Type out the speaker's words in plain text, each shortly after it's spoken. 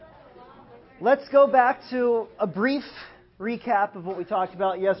Let's go back to a brief recap of what we talked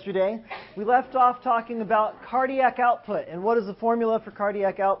about yesterday. We left off talking about cardiac output. And what is the formula for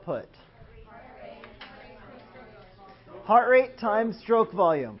cardiac output? Heart rate times stroke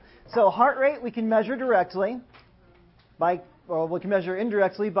volume. So heart rate we can measure directly or we can measure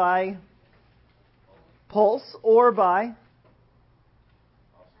indirectly by pulse or by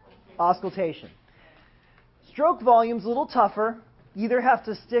auscultation. Stroke volume is a little tougher. You either have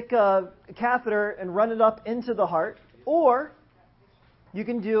to stick a catheter and run it up into the heart, or you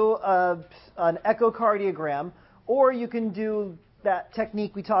can do an echocardiogram, or you can do that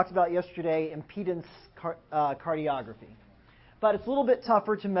technique we talked about yesterday, impedance cardiography. But it's a little bit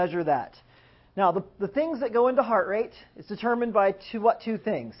tougher to measure that. Now, the things that go into heart rate is determined by two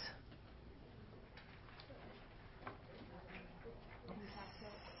things?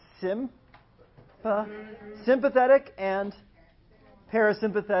 Sympathetic and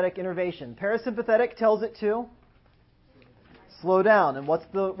parasympathetic innervation. Parasympathetic tells it to slow down. And what's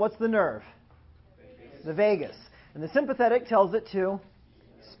the nerve? The vagus. And the sympathetic tells it to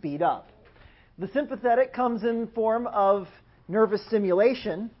speed up. The sympathetic comes in the form of nervous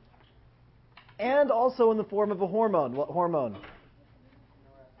stimulation and also in the form of a hormone. What hormone?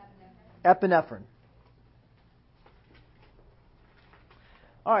 Epinephrine.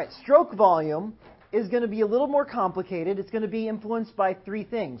 All right, stroke volume is going to be a little more complicated. It's going to be influenced by three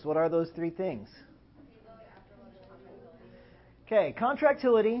things. What are those three things? Okay,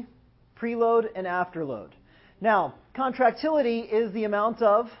 contractility, preload, and afterload. Now, contractility is the amount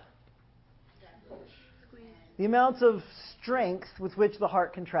of strength with which the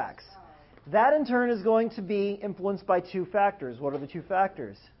heart contracts. That in turn is going to be influenced by two factors. What are the two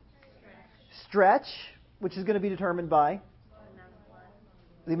factors? Stretch, which is going to be determined by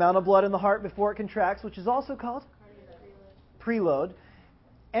the amount of blood in the heart before it contracts, which is also called preload.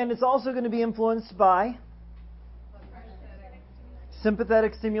 And it's also going to be influenced by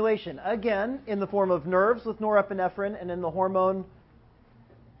sympathetic stimulation. Again, in the form of nerves with norepinephrine and in the hormone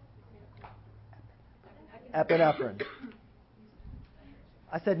epinephrine.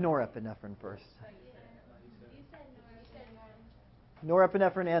 I said norepinephrine first.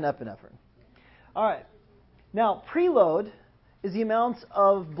 Norepinephrine and epinephrine. All right. Now, preload is the amount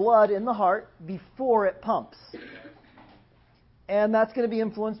of blood in the heart before it pumps. And that's going to be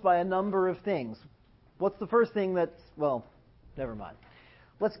influenced by a number of things. What's the first thing never mind.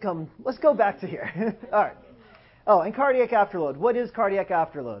 Let's go back to here. All right. Oh, and cardiac afterload. What is cardiac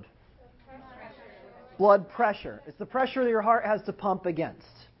afterload? Blood pressure. It's the pressure that your heart has to pump against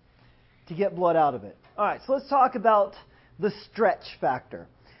to get blood out of it. All right, so let's talk about the stretch factor.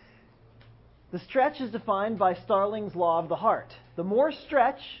 The stretch is defined by Starling's law of the heart. The more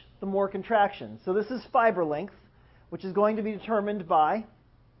stretch, the more contraction. So this is fiber length, which is going to be determined by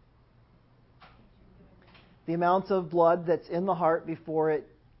the amount of blood that's in the heart before it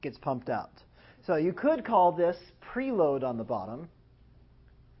gets pumped out. So you could call this preload on the bottom,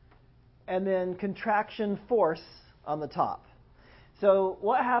 and then contraction force on the top. So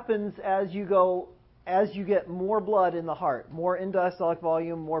what happens as you get more blood in the heart, more end-diastolic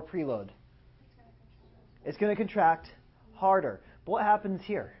volume, more preload? It's going to contract harder. But what happens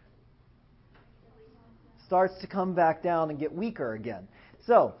here? Starts to come back down and get weaker again.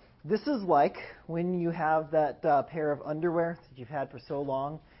 So this is like when you have that pair of underwear that you've had for so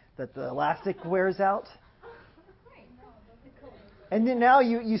long that the elastic wears out. And then now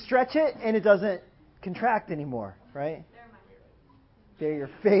you stretch it and it doesn't contract anymore, right? They're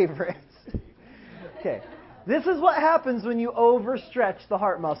your favorites. Okay. This is what happens when you overstretch the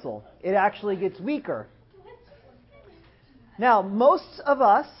heart muscle. It actually gets weaker. Now, most of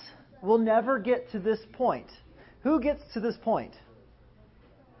us will never get to this point. Who gets to this point?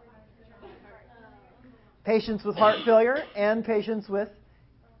 Patients with heart failure and patients with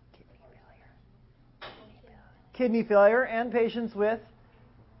kidney failure and patients with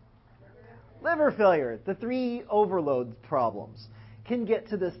liver failure. The three overload problems can get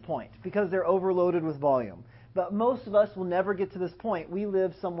to this point because they're overloaded with volume. But most of us will never get to this point. We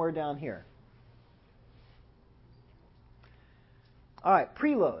live somewhere down here. All right,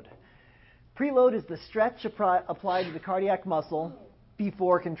 preload. Preload is the stretch applied to the cardiac muscle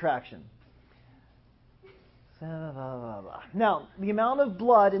before contraction. Now, the amount of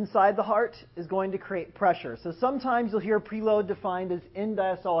blood inside the heart is going to create pressure. So sometimes you'll hear preload defined as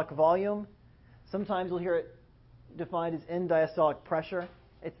end-diastolic volume. Sometimes you'll hear it defined as end-diastolic pressure.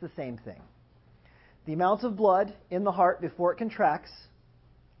 It's the same thing. The amount of blood in the heart before it contracts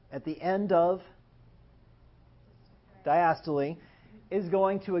at the end of diastole is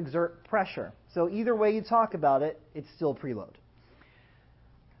going to exert pressure. So either way you talk about it, it's still preload.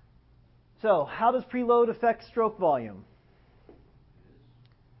 So, how does preload affect stroke volume?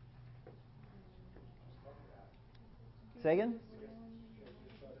 Say again?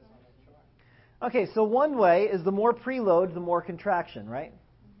 Okay, so one way is the more preload, the more contraction, right?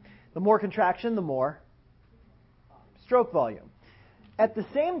 The more contraction, the more stroke volume. At the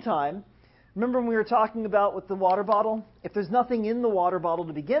same time, remember when we were talking about with the water bottle? If there's nothing in the water bottle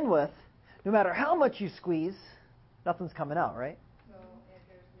to begin with, no matter how much you squeeze, nothing's coming out, right? So if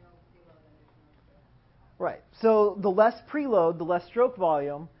there's no preload, then there's no stroke. Right. So the less preload, the less stroke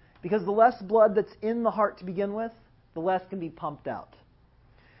volume, because the less blood that's in the heart to begin with, the less can be pumped out.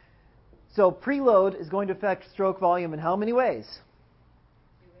 So preload is going to affect stroke volume in how many ways?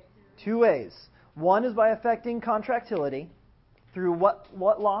 2 ways. One is by affecting contractility through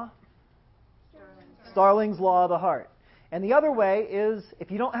what law? Starling's law of the heart. And the other way is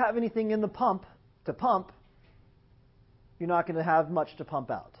if you don't have anything in the pump to pump, you're not going to have much to pump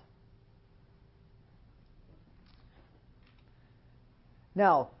out.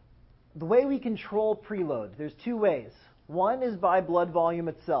 Now, the way we control preload, there's 2 ways. One is by blood volume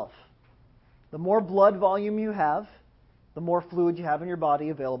itself. The more blood volume you have, the more fluid you have in your body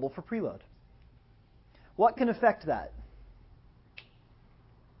available for preload. What can affect that?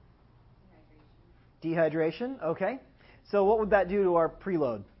 Dehydration, okay. So what would that do to our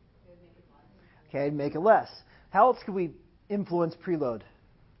preload? Okay, make it less. How else could we influence preload?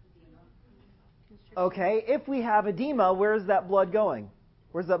 Okay, if we have edema, where's that blood going?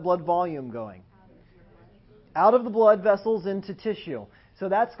 Where's that blood volume going? Out of the blood vessels into tissue. So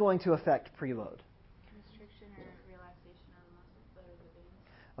that's going to affect preload. Constriction or relaxation of the muscles that are the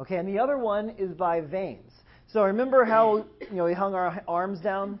veins. Okay, and the other one is by veins. So remember how we hung our arms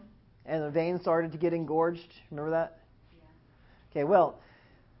down and the veins started to get engorged? Remember that? Yeah. Okay, well,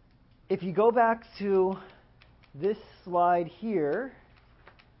 if you go back to this slide here.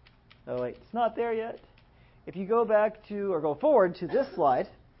 Oh wait, it's not there yet. If you go back to, or go forward to this slide,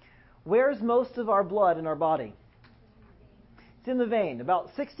 where's most of our blood in our body? It's in the vein. About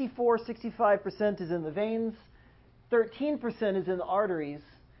 64-65% is in the veins, 13% is in the arteries,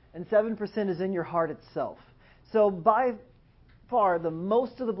 and 7% is in your heart itself. So by far, the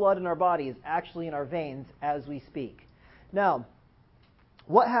most of the blood in our body is actually in our veins as we speak. Now,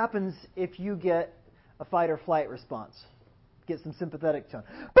 what happens if you get a fight or flight response? Get some sympathetic tone.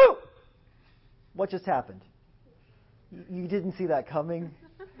 Boom! What just happened? You didn't see that coming?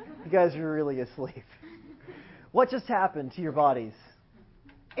 You guys are really asleep. What just happened to your bodies?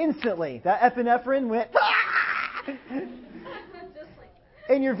 Instantly, that epinephrine went,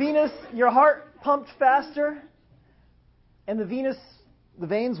 and your heart pumped faster, and the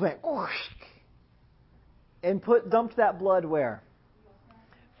veins went, and dumped that blood where?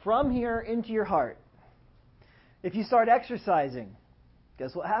 From here into your heart. If you start exercising,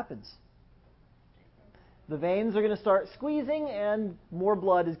 guess what happens? The veins are going to start squeezing, and more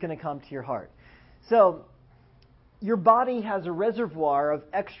blood is going to come to your heart. So, your body has a reservoir of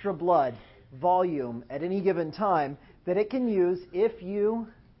extra blood volume at any given time that it can use if you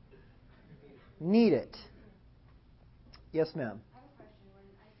need it. Yes, ma'am. I have a question. When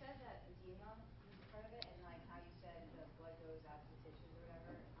I said that edema was part of it, and like how you said the blood goes out to tissues or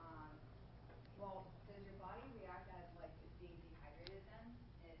whatever, well, does your body react as like it's being dehydrated then?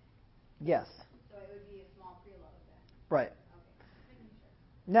 Yes. So it would be a small preload then? Right. Okay, just making sure.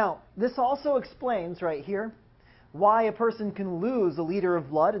 Now, this also explains right here why a person can lose a liter of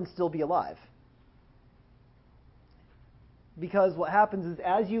blood and still be alive. Because what happens is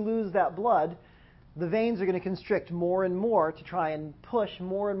as you lose that blood, the veins are going to constrict more and more to try and push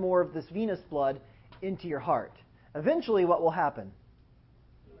more and more of this venous blood into your heart. Eventually, what will happen?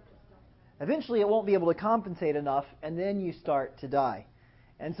 Eventually, it won't be able to compensate enough, and then you start to die.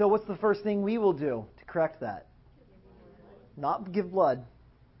 And so what's the first thing we will do to correct that? Not give blood.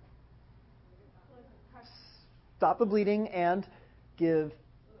 Stop the bleeding and give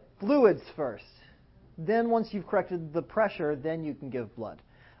fluids first. Then once you've corrected the pressure, then you can give blood.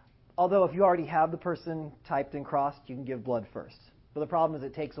 Although if you already have the person typed and crossed, you can give blood first. But the problem is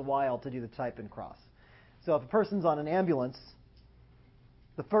it takes a while to do the type and cross. So if a person's on an ambulance,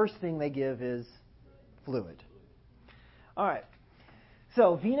 the first thing they give is fluid. All right.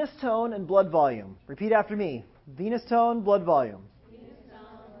 So venous tone and blood volume. Repeat after me. Venous tone, blood volume.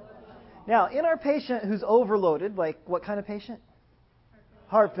 Now, in our patient who's overloaded, like what kind of patient?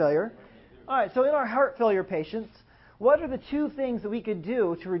 Heart failure. All right, so in our heart failure patients, what are the 2 things that we could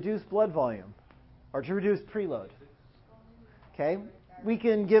do to reduce blood volume or to reduce preload? Okay, we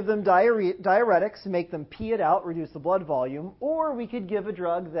can give them diuretics to make them pee it out, reduce the blood volume, or we could give a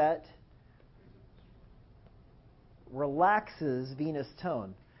drug that relaxes venous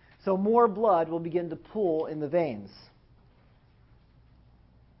tone. So more blood will begin to pool in the veins.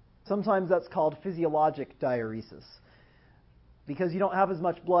 Sometimes that's called physiologic diuresis. Because you don't have as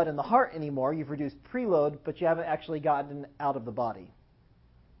much blood in the heart anymore, you've reduced preload, but you haven't actually gotten out of the body.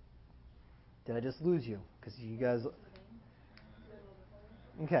 Did I just lose you? Because you guys...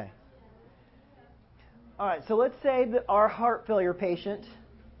 Okay. All right, so let's say that our heart failure patient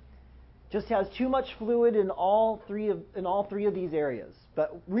just has too much fluid in all three of these areas.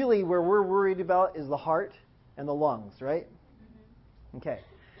 But really, where we're worried about is the heart and the lungs, right? Okay.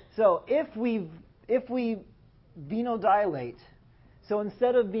 So if we venodilate, so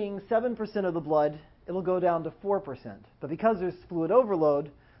instead of being 7% of the blood, it'll go down to 4%. But because there's fluid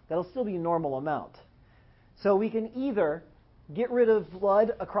overload, that'll still be a normal amount. So we can either get rid of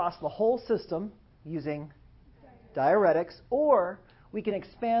blood across the whole system using diuretics, or we can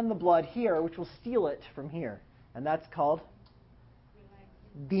expand the blood here, which will steal it from here. And that's called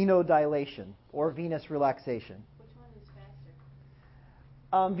venodilation or venous relaxation. Which one is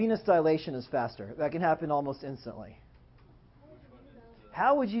faster? Venous dilation is faster. That can happen almost instantly.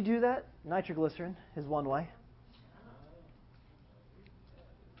 How would you do that? Nitroglycerin is one way.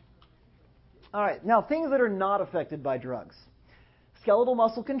 All right, now things that are not affected by drugs. Skeletal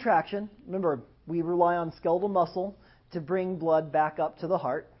muscle contraction. Remember, we rely on skeletal muscle to bring blood back up to the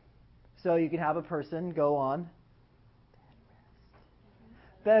heart. So you can have a person go on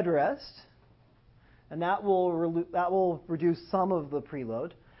bed rest, and that will reduce some of the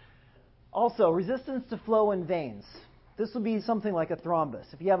preload. Also, resistance to flow in veins. This will be something like a thrombus.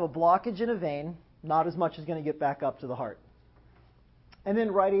 If you have a blockage in a vein, not as much is going to get back up to the heart. And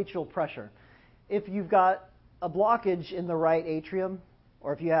then right atrial pressure. If you've got a blockage in the right atrium,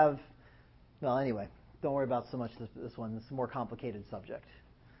 or if you have, well, anyway, don't worry about so much this one. It's a more complicated subject.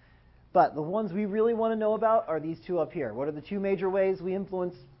 But the ones we really want to know about are these two up here. What are the two major ways we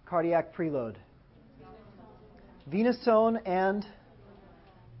influence cardiac preload? Venous tone and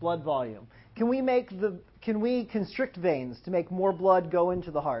blood volume. Can we constrict veins to make more blood go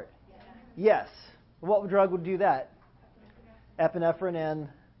into the heart? Yes. What drug would do that? Epinephrine and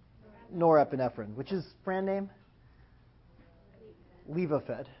norepinephrine. Which is brand name?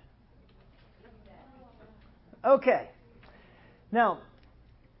 Levophed. Okay. Now,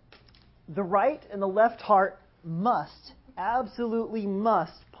 the right and the left heart absolutely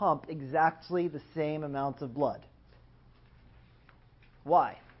must pump exactly the same amount of blood.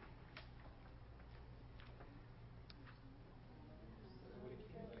 Why?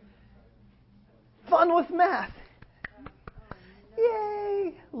 Fun with math.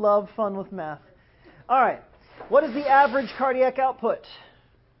 Yay! Love fun with math. All right. What is the average cardiac output?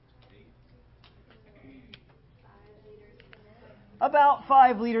 About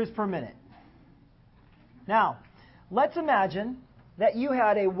 5 liters per minute. Now, let's imagine that you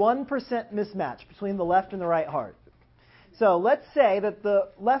had a 1% mismatch between the left and the right heart. So let's say that the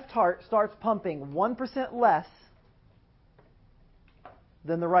left heart starts pumping 1% less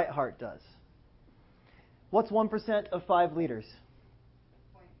than the right heart does. What's 1% of 5 liters?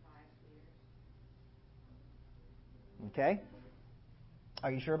 0.5 liters. Okay.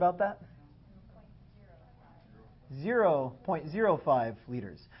 Are you sure about that? 0.05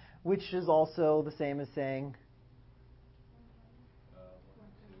 liters, which is also the same as saying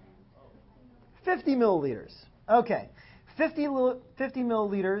 50 milliliters. Okay. 50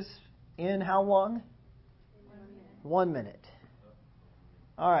 milliliters in how long? 1 minute.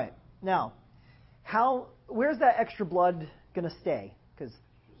 All right. Now, where's that extra blood going to stay? Because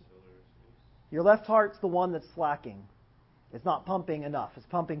your left heart's the one that's slacking. It's not pumping enough. It's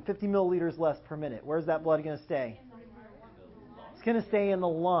pumping 50 milliliters less per minute. Where's that blood going to stay? It's going to stay in the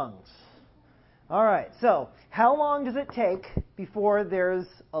lungs. All right. So, how long does it take before there's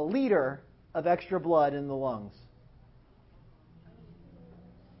a liter of extra blood in the lungs?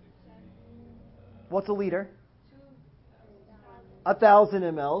 What's a liter? 1,000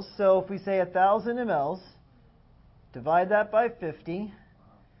 mLs. So if we say 1,000 mLs, divide that by 50,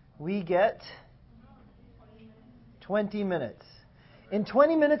 we get 20 minutes. In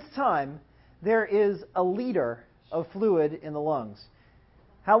 20 minutes' time, there is a liter of fluid in the lungs.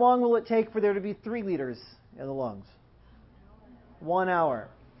 How long will it take for there to be 3 liters in the lungs? 1 hour.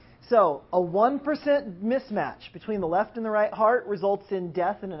 So a 1% mismatch between the left and the right heart results in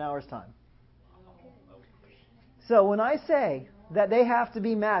death in an hour's time. So when I say that they have to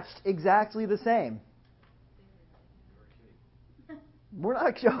be matched exactly the same, we're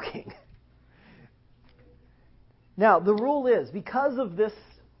not joking. Now, the rule is, because of this,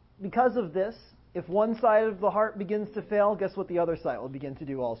 if one side of the heart begins to fail, guess what the other side will begin to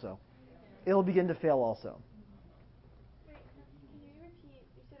do also? It'll begin to fail also. Wait, can you repeat?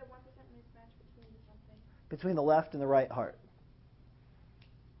 You said a 1% between the left and the right heart.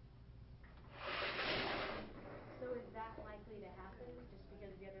 So is that likely to happen just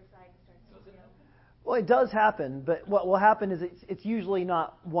because the other side starts to fail? Well, it does happen, but what will happen is it's usually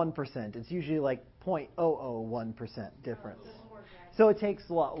not 1%. It's usually like 0.001% difference. So it takes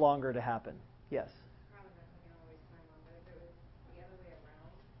a lot longer to happen. Yes?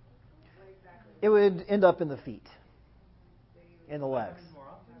 It would end up in the feet, in the legs.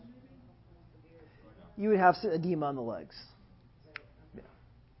 You would have edema on the legs. Yeah.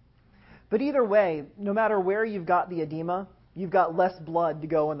 But either way, no matter where you've got the edema, you've got less blood to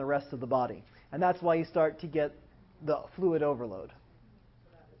go in the rest of the body. And that's why you start to get the fluid overload.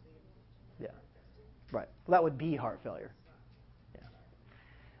 Yeah. Right. Well, that would be heart failure.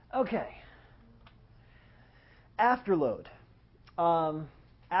 Yeah. Okay. Afterload.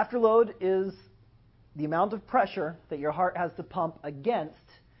 Afterload is the amount of pressure that your heart has to pump against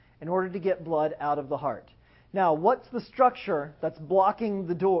in order to get blood out of the heart. Now, what's the structure that's blocking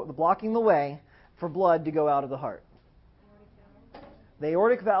the way for blood to go out of the heart? The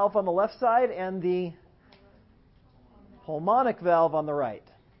aortic valve on the left side and the pulmonic valve on the right.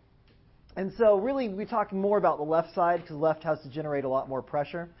 And so really we're talking more about the left side because the left has to generate a lot more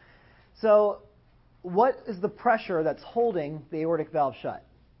pressure. So what is the pressure that's holding the aortic valve shut?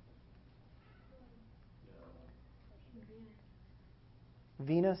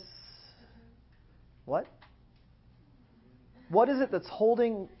 Venous. What? What is it that's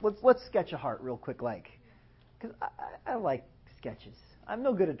holding? Let's sketch a heart real quick, because I like sketches. I'm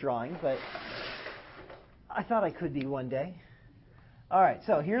no good at drawing, but I thought I could be one day. All right,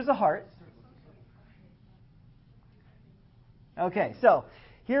 so here's a heart. Okay, so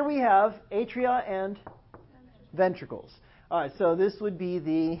here we have atria and ventricles. All right, so this would be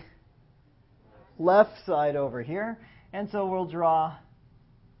the left side over here, and so we'll draw.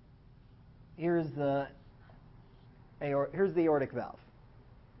 Here's the aortic valve.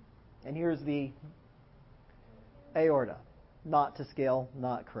 And here's the aorta. Not to scale,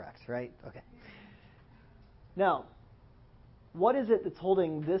 not correct, right? Okay. Now, what is it that's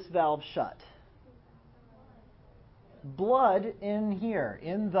holding this valve shut? Blood in here,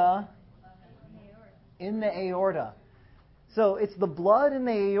 in the aorta. So it's the blood in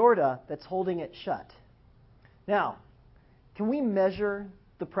the aorta that's holding it shut. Now, can we measure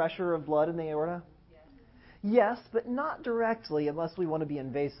the pressure of blood in the aorta? Yes, but not directly unless we want to be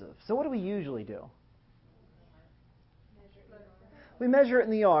invasive. So what do we usually do? We measure it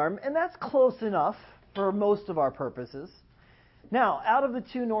in the arm, and that's close enough for most of our purposes. Now, out of the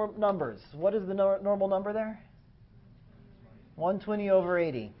two numbers, what is the normal number there? 120 over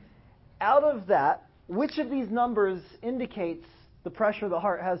 80. Out of that, which of these numbers indicates the pressure the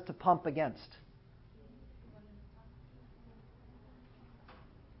heart has to pump against?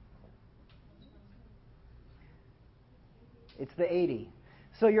 It's the 80.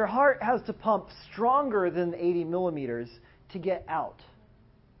 So your heart has to pump stronger than 80 millimeters to get out.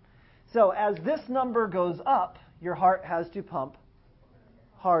 So as this number goes up, your heart has to pump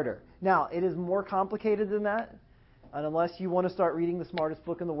harder. Now, it is more complicated than that, and unless you want to start reading the smartest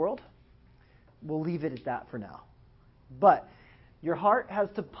book in the world, we'll leave it at that for now. But your heart has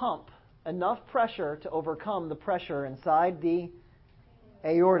to pump enough pressure to overcome the pressure inside the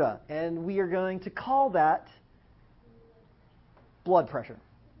aorta, and we are going to call that blood pressure.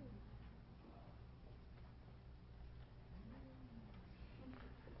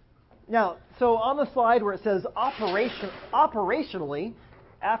 Now, so on the slide where it says operationally,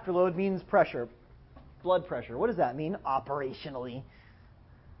 afterload means pressure, blood pressure. What does that mean, operationally?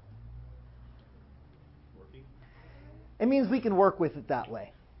 Working. It means we can work with it that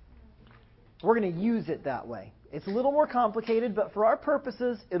way. We're going to use it that way. It's a little more complicated, but for our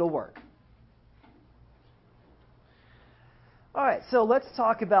purposes, it'll work. All right, so let's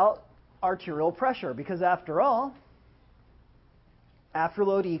talk about arterial pressure, because after all,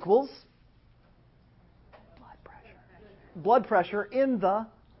 afterload equals blood pressure in the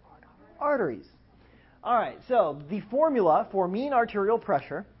arteries. All right, so the formula for mean arterial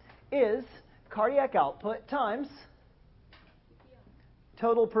pressure is cardiac output times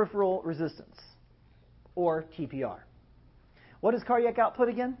total peripheral resistance, or TPR. What is cardiac output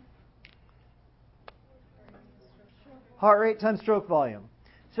again? Heart rate times stroke volume.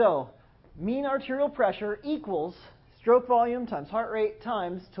 So, mean arterial pressure equals stroke volume times heart rate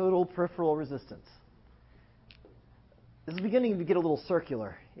times total peripheral resistance. This is beginning to get a little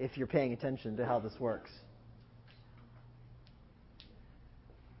circular if you're paying attention to how this works.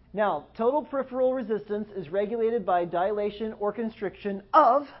 Now, total peripheral resistance is regulated by dilation or constriction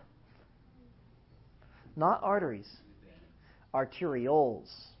of, not arteries, arterioles.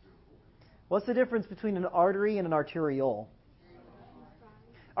 What's the difference between an artery and an arteriole?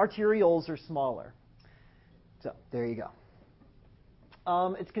 Arterioles are smaller. So, there you go.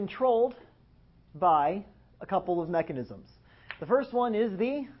 It's controlled by a couple of mechanisms. The first one is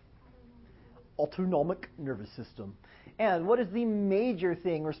the autonomic nervous system. And what is the major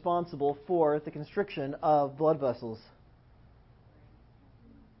thing responsible for the constriction of blood vessels?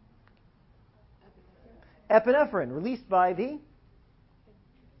 Epinephrine, released by the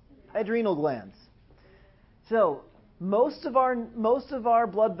adrenal glands. So, most of our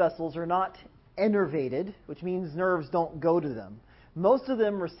blood vessels are not innervated, which means nerves don't go to them. Most of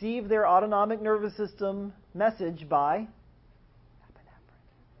them receive their autonomic nervous system message by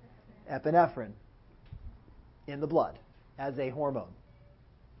epinephrine in the blood as a hormone.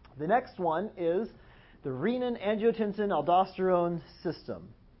 The next one is the renin-angiotensin-aldosterone system.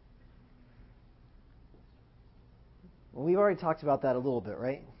 Well, we've already talked about that a little bit,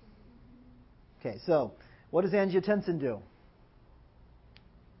 right? Okay, so what does angiotensin do?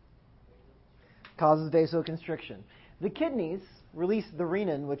 Causes vasoconstriction. The kidneys release the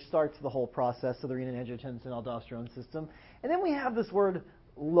renin, which starts the whole process of the renin-angiotensin-aldosterone system. And then we have this word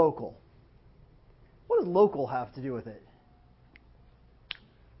local. What does local have to do with it?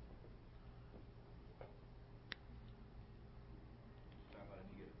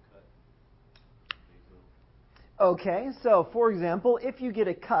 Okay, so for example, if you get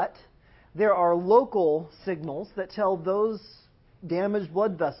a cut, there are local signals that tell those damaged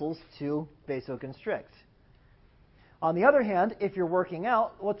blood vessels to vasoconstrict. On the other hand, if you're working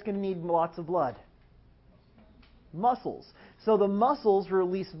out, what's going to need lots of blood? Muscles. So the muscles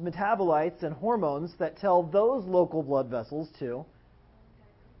release metabolites and hormones that tell those local blood vessels to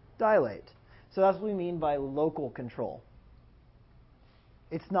dilate. So that's what we mean by local control.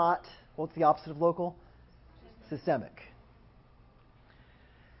 It's not, what's the opposite of local? Systemic.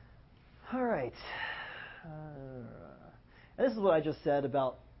 All right. And this is what I just said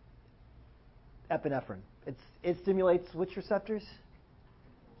about epinephrine. It stimulates which receptors?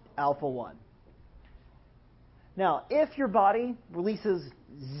 Alpha 1. Now, if your body releases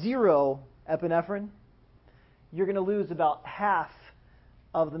 0 epinephrine, you're going to lose about half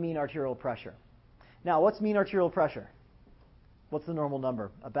of the mean arterial pressure. Now, what's mean arterial pressure? What's the normal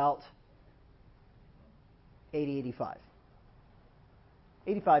number? About 80, 85.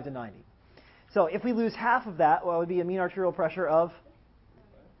 85 to 90. So if we lose half of that, well, it would be a mean arterial pressure of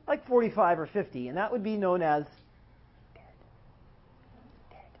like 45 or 50, and that would be known as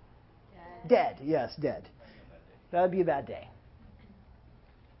dead. Yes, dead. That would be a bad day.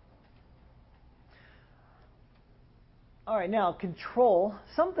 All right, now control.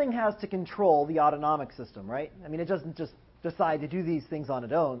 Something has to control the autonomic system, right? I mean, it doesn't just decide to do these things on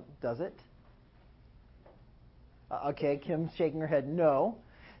its own, does it? Okay, Kim's shaking her head no.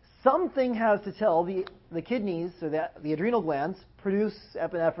 Something has to tell the kidneys, so that the adrenal glands, produce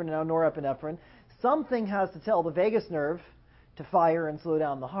epinephrine and norepinephrine. Something has to tell the vagus nerve to fire and slow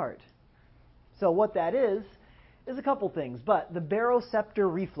down the heart. So what that is a couple things. But the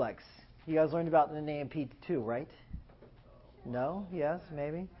baroreceptor reflex, you guys learned about in the AMP 2, right? No? Yes?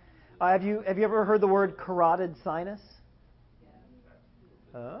 Maybe? Have you ever heard the word carotid sinus?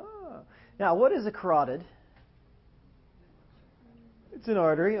 Oh. Now, what is a carotid? It's an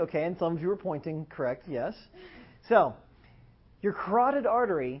artery, okay, and some of you are pointing correct, yes. So, your carotid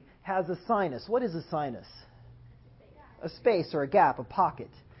artery has a sinus. What is a sinus? A space or a gap, a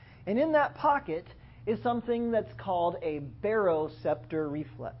pocket. And in that pocket is something that's called a baroreceptor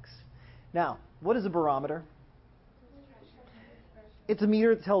reflex. Now, what is a barometer? It's a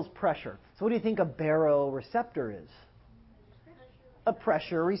meter that tells pressure. So what do you think a baroreceptor is? A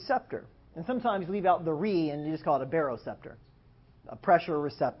pressure receptor. And sometimes you leave out the re and you just call it a baroreceptor. A pressure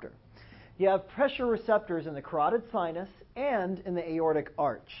receptor. You have pressure receptors in the carotid sinus and in the aortic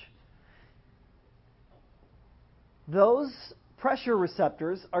arch. Those pressure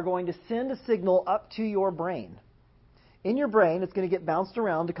receptors are going to send a signal up to your brain. In your brain, it's going to get bounced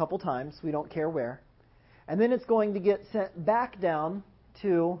around a couple times. We don't care where. And then it's going to get sent back down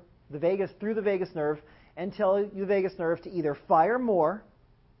to the vagus, through the vagus nerve, and tell the vagus nerve to either fire more,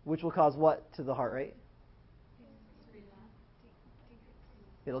 which will cause what to the heart rate?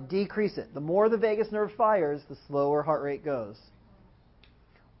 It'll decrease it. The more the vagus nerve fires, the slower heart rate goes.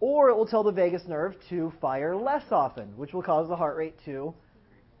 Or it will tell the vagus nerve to fire less often, which will cause the heart rate to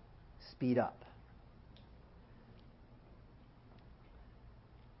speed up.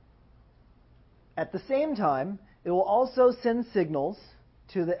 At the same time, it will also send signals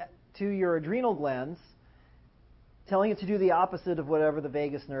to your adrenal glands, telling it to do the opposite of whatever the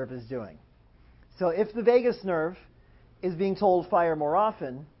vagus nerve is doing. So if the vagus nerve is being told fire more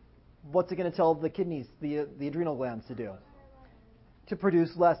often, what's it going to tell the kidneys, the adrenal glands to do? To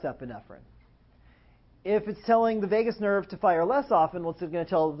produce less epinephrine. If it's telling the vagus nerve to fire less often, what's it going to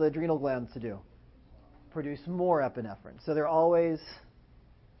tell the adrenal glands to do? Produce more epinephrine. So they're always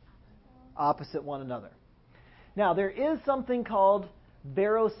opposite one another. Now, there is something called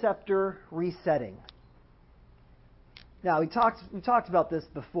baroreceptor resetting. Now, we talked about this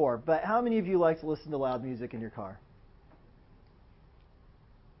before, but how many of you like to listen to loud music in your car?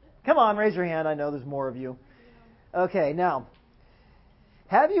 Come on, raise your hand. I know there's more of you. Okay, now,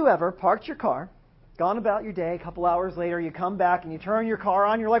 have you ever parked your car, gone about your day, a couple hours later, you come back and you turn your car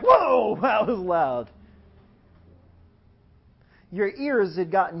on, you're like, whoa, that was loud. Your ears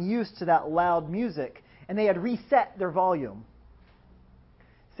had gotten used to that loud music, and they had reset their volume.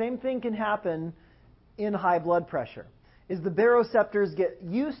 Same thing can happen in high blood pressure, is the baroreceptors get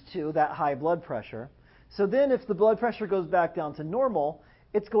used to that high blood pressure. So then if the blood pressure goes back down to normal,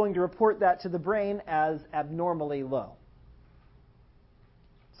 it's going to report that to the brain as abnormally low.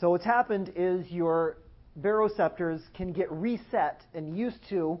 So what's happened is your baroreceptors can get reset and used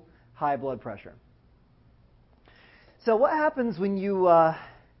to high blood pressure. So what happens when you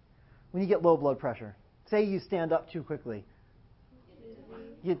get low blood pressure? Say you stand up too quickly.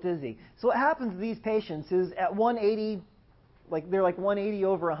 You get dizzy. So what happens to these patients is at 180, they're like 180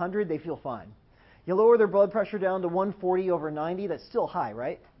 over 100, they feel fine. You lower their blood pressure down to 140 over 90, that's still high,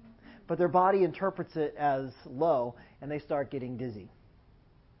 right? But their body interprets it as low, and they start getting dizzy.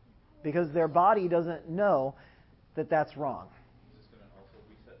 Because their body doesn't know that that's wrong. Is this going to also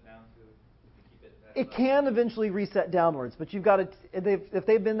reset down to keep it that It low? can eventually reset downwards, but you've got to, if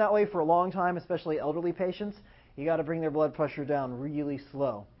they've been that way for a long time, especially elderly patients, you got to bring their blood pressure down really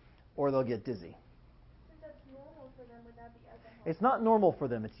slow, or they'll get dizzy. Since that's normal for them, would that be as unhealthy? It's not normal for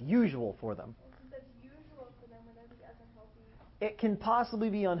them, it's usual for them. Well, since that's usual for them, would that be as unhealthy? It can possibly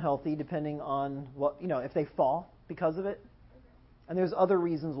be unhealthy depending on if they fall because of it. Okay. And there's other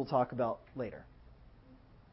reasons we'll talk about later.